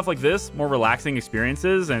relaxed stuff like this, more relaxing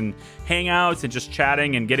experiences and hangouts and just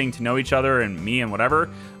chatting and getting to know each other and me and whatever,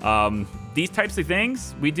 these types of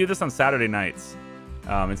things, we do this on Saturday nights.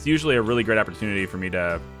 It's usually a really great opportunity for me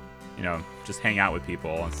to, you know, just hang out with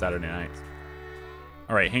people on Saturday nights.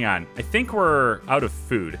 All right, hang on. I think we're out of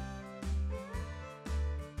food.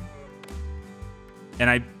 And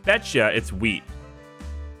I betcha it's wheat.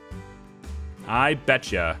 I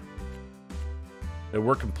betcha that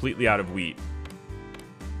we're completely out of wheat.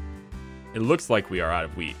 It looks like we are out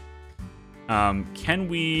of wheat. Can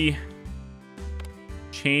we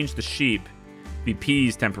change the sheep to be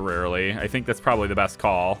peas temporarily? I think that's probably the best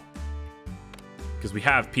call. Because we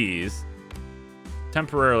have peas.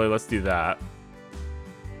 Temporarily, let's do that.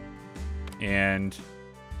 And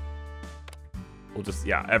we'll just,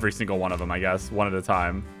 yeah, every single one of them, I guess, one at a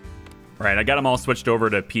time. All right, I got them all switched over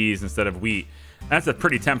to peas instead of wheat. That's a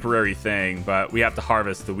pretty temporary thing, but we have to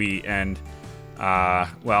harvest the wheat. And,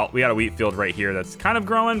 well, we got a wheat field right here that's kind of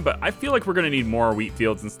growing, but I feel like we're going to need more wheat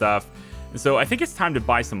fields and stuff. And so I think it's time to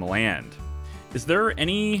buy some land. Is there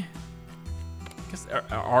any... I guess,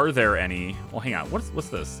 are there any... Well, hang on. What's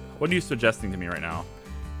this? What are you suggesting to me right now?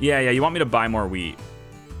 Yeah, you want me to buy more wheat.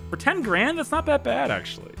 For 10 grand? That's not that bad,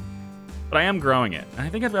 actually. But I am growing it. And I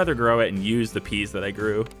think I'd rather grow it and use the peas that I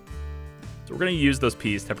grew. So we're going to use those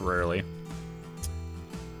peas temporarily.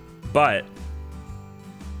 But,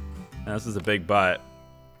 now this is a big but.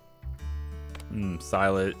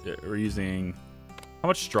 Silage, we're using, how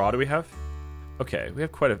much straw do we have? Okay, we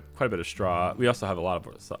have quite a bit of straw. We also have a lot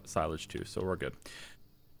of silage too, so we're good.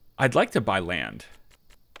 I'd like to buy land.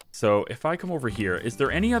 So if I come over here, is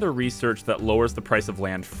there any other research that lowers the price of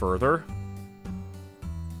land further?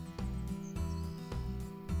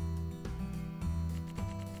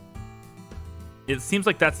 It seems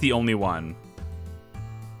like that's the only one.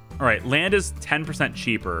 All right, land is 10%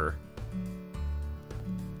 cheaper.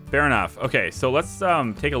 Fair enough. Okay, so let's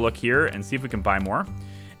take a look here and see if we can buy more.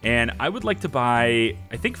 And I would like to buy,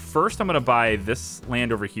 I think first I'm going to buy this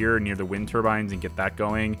land over here near the wind turbines and get that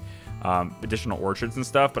going. Additional orchards and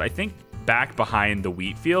stuff. But I think back behind the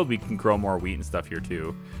wheat field, we can grow more wheat and stuff here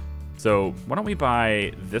too. So why don't we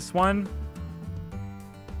buy this one?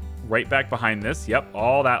 Right back behind this. Yep,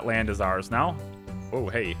 all that land is ours now. Oh,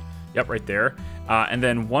 hey. Yep, right there. And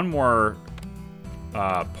then one more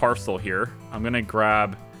parcel here. I'm going to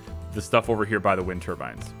grab the stuff over here by the wind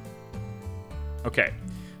turbines. Okay.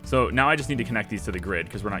 So now I just need to connect these to the grid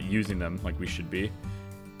because we're not using them like we should be.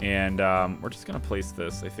 And we're just going to place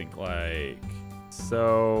this, I think, like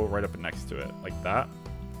so, right up next to it, like that.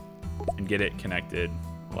 And get it connected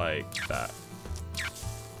like that.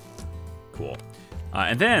 Cool.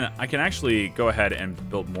 And then I can actually go ahead and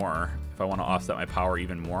build more if I want to offset my power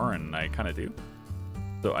even more, and I kind of do.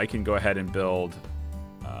 So I can go ahead and build,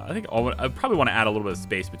 I think I probably want to add a little bit of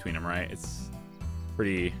space between them, right? It's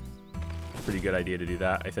pretty good idea to do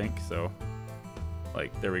that, I think. So,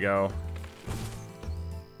 like, there we go.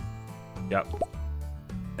 Yep.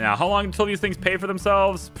 Now, how long until these things pay for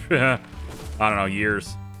themselves? I don't know,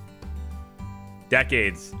 years.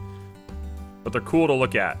 Decades. But they're cool to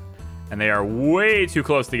look at. And they are way too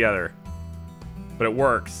close together. But it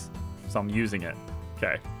works. So I'm using it.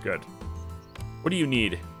 Okay, good. What do you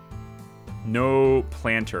need? No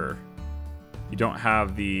planter. You don't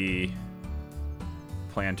have the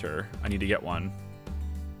planter. I need to get one.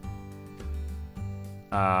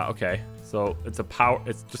 Okay. So it's a power.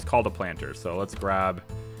 It's just called a planter. So let's grab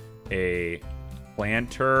a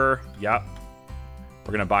planter. Yep.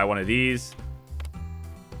 We're gonna buy one of these.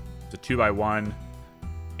 It's a 2x1,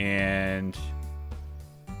 and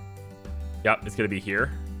yep, it's gonna be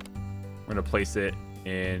here. We're gonna place it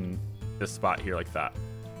in this spot here like that.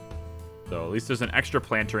 So at least there's an extra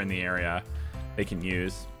planter in the area they can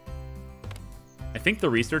use. I think the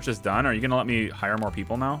research is done. Are you gonna let me hire more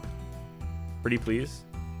people now? Pretty please.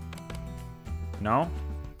 No?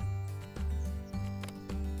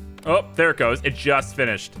 Oh, there it goes. It just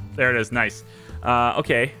finished. There it is. Nice.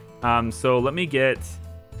 Okay. So let me get...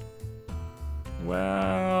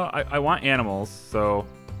 Well, I want animals, so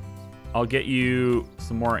I'll get you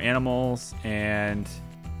some more animals, and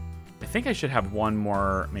I think I should have one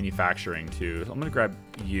more manufacturing too. So I'm going to grab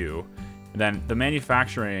you. And then the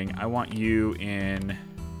manufacturing, I want you in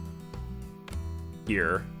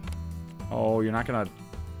here. Oh, you're not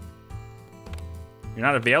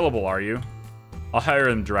available, are you? I'll hire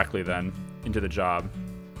them directly then into the job.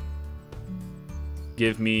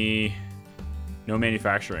 Give me no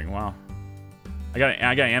manufacturing. Wow. I got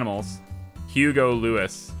animals. Hugo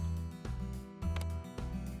Lewis.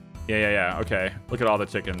 Yeah. Okay. Look at all the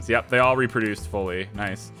chickens. Yep, they all reproduced fully.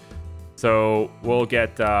 Nice. So we'll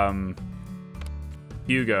get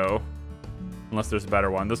Hugo, unless there's a better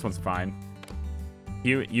one. This one's fine.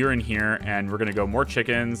 You're in here, and we're gonna go more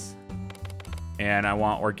chickens. And I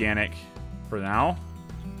want organic for now.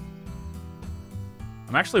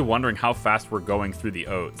 I'm actually wondering how fast we're going through the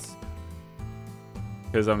oats,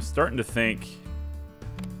 because I'm starting to think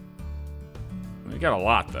we got a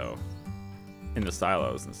lot though in the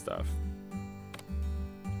silos and stuff.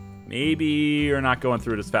 Maybe you're not going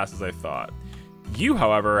through it as fast as I thought. You,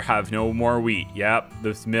 however, have no more wheat. Yep,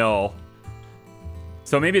 this mill.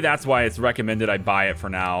 So maybe that's why it's recommended I buy it for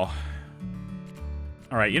now.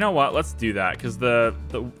 All right, you know what? Let's do that, because the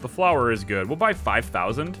flour is good. We'll buy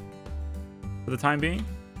 5,000 for the time being.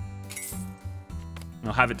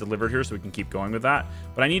 I'll have it delivered here so we can keep going with that.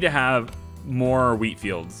 But I need to have more wheat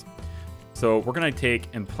fields. So we're going to take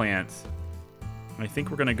and plant. And I think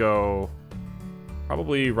we're going to go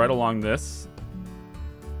probably right along this.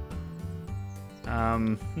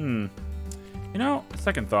 You know,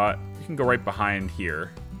 second thought, we can go right behind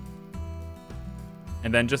here.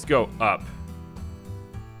 And then just go up.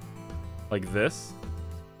 Like this.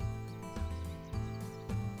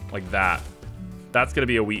 Like that. That's going to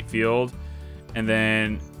be a wheat field. And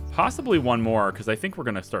then possibly one more, because I think we're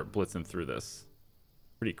going to start blitzing through this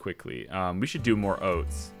pretty quickly. We should do more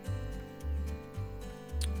oats.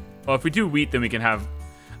 Well, if we do wheat, then we can have...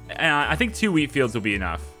 I think 2 wheat fields will be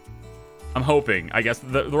enough. I'm hoping. I guess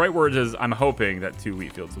the right word is I'm hoping that 2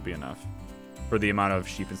 wheat fields will be enough for the amount of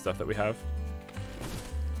sheep and stuff that we have.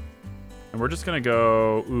 And we're just going to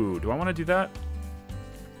go... Ooh, do I want to do that?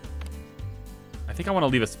 I think I want to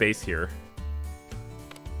leave a space here.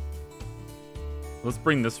 Let's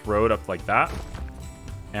bring this road up like that.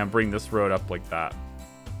 And bring this road up like that.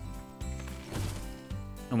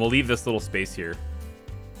 And we'll leave this little space here.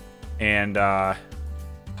 And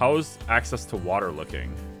how's access to water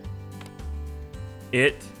looking?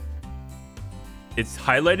 It's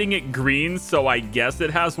highlighting it green, so I guess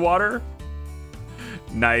it has water.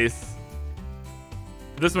 Nice.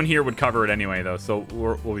 This one here would cover it anyway, though, so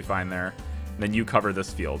we'll be fine there. And then you cover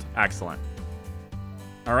this field. Excellent.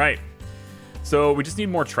 All right. So we just need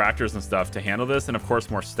more tractors and stuff to handle this, and of course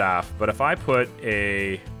more staff. But if I build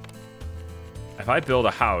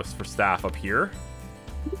a house for staff up here,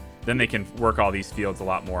 then they can work all these fields a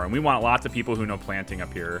lot more. And we want lots of people who know planting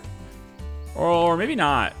up here. Or maybe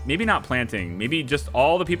not. Maybe not planting. Maybe just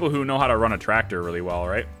all the people who know how to run a tractor really well,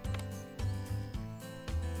 right?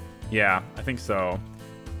 Yeah, I think so.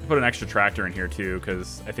 I'll put an extra tractor in here too,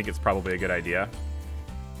 because I think it's probably a good idea.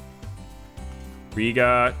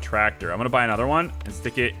 Riga tractor. I'm going to buy another one and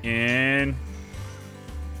stick it in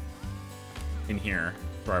here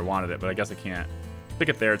where I wanted it, but I guess I can't. Stick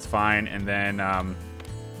it there. It's fine. And then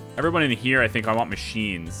everyone in here, I think I want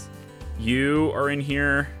machines. You are in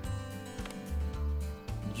here.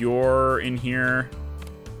 You're in here.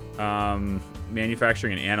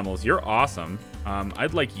 Manufacturing and animals. You're awesome.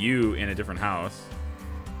 I'd like you in a different house.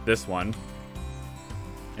 This one.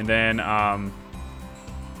 And then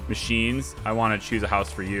machines. I want to choose a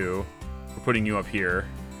house for you. We're putting you up here.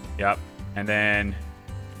 Yep. And then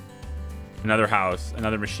another house.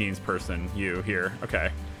 Another machines person. You here. Okay.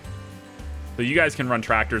 So you guys can run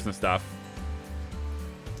tractors and stuff.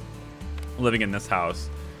 Living in this house.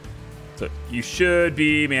 So you should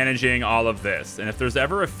be managing all of this. And if there's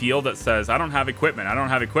ever a field that says, I don't have equipment,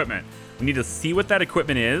 we need to see what that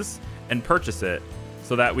equipment is and purchase it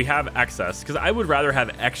so that we have excess. Because I would rather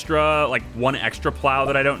have extra, like one extra plow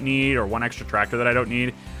that I don't need or one extra tractor that I don't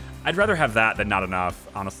need. I'd rather have that than not enough,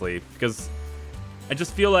 honestly, because I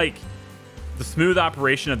just feel like the smooth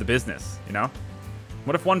operation of the business, you know?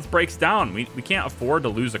 What if one breaks down? We can't afford to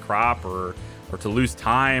lose a crop or to lose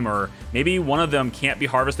time, or maybe one of them can't be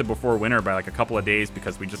harvested before winter by like a couple of days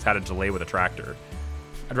because we just had a delay with a tractor.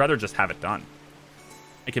 I'd rather just have it done.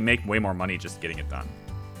 I can make way more money just getting it done.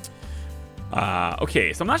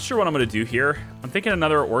 Okay, so I'm not sure what I'm going to do here. I'm thinking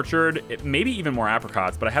another orchard, maybe even more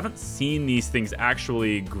apricots, but I haven't seen these things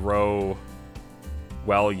actually grow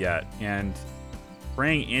well yet. And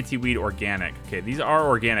spraying anti-weed organic. Okay, these are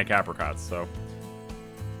organic apricots, so...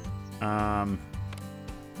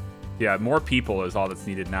 yeah, more people is all that's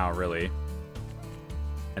needed now, really.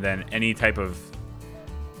 And then any type of...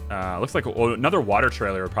 looks like another water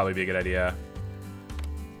trailer would probably be a good idea.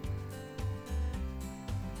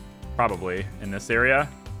 Probably in this area.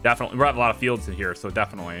 Definitely. We have a lot of fields in here, so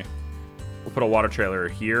definitely. We'll put a water trailer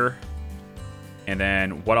here. And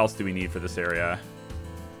then what else do we need for this area?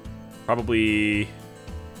 Probably...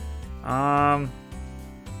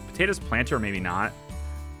 potatoes planter, maybe not.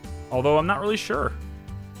 Although I'm not really sure.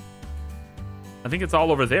 I think it's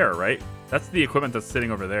all over there, right? That's the equipment that's sitting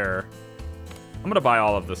over there. I'm gonna buy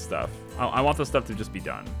all of this stuff. I want this stuff to just be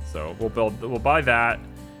done. So we'll buy that,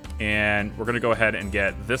 and we're gonna go ahead and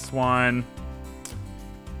get this one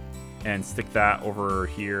and stick that over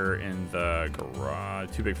here in the garage.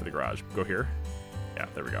 Too big for the garage. Go here. Yeah,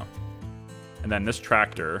 there we go. And then this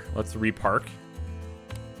tractor, let's repark.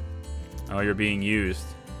 Oh, you're being used.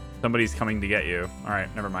 Somebody's coming to get you. All right,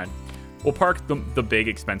 never mind. We'll park the big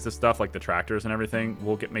expensive stuff like the tractors and everything.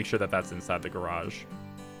 We'll make sure that that's inside the garage.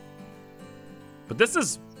 But this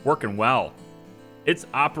is working well. It's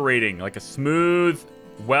operating like a smooth,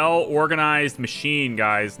 well-organized machine,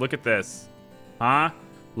 guys. Look at this. Huh?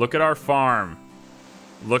 Look at our farm.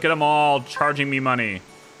 Look at them all charging me money.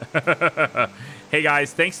 Hey,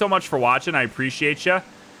 guys, thanks so much for watching. I appreciate you.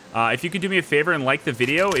 If you could do me a favor and like the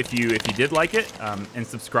video if you did like it, and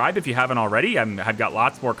subscribe if you haven't already. I've got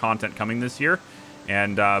lots more content coming this year,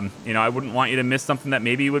 and you know, I wouldn't want you to miss something that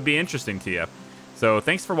maybe would be interesting to you. So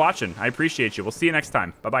thanks for watching. I appreciate you. We'll see you next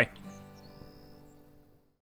time. Bye-bye.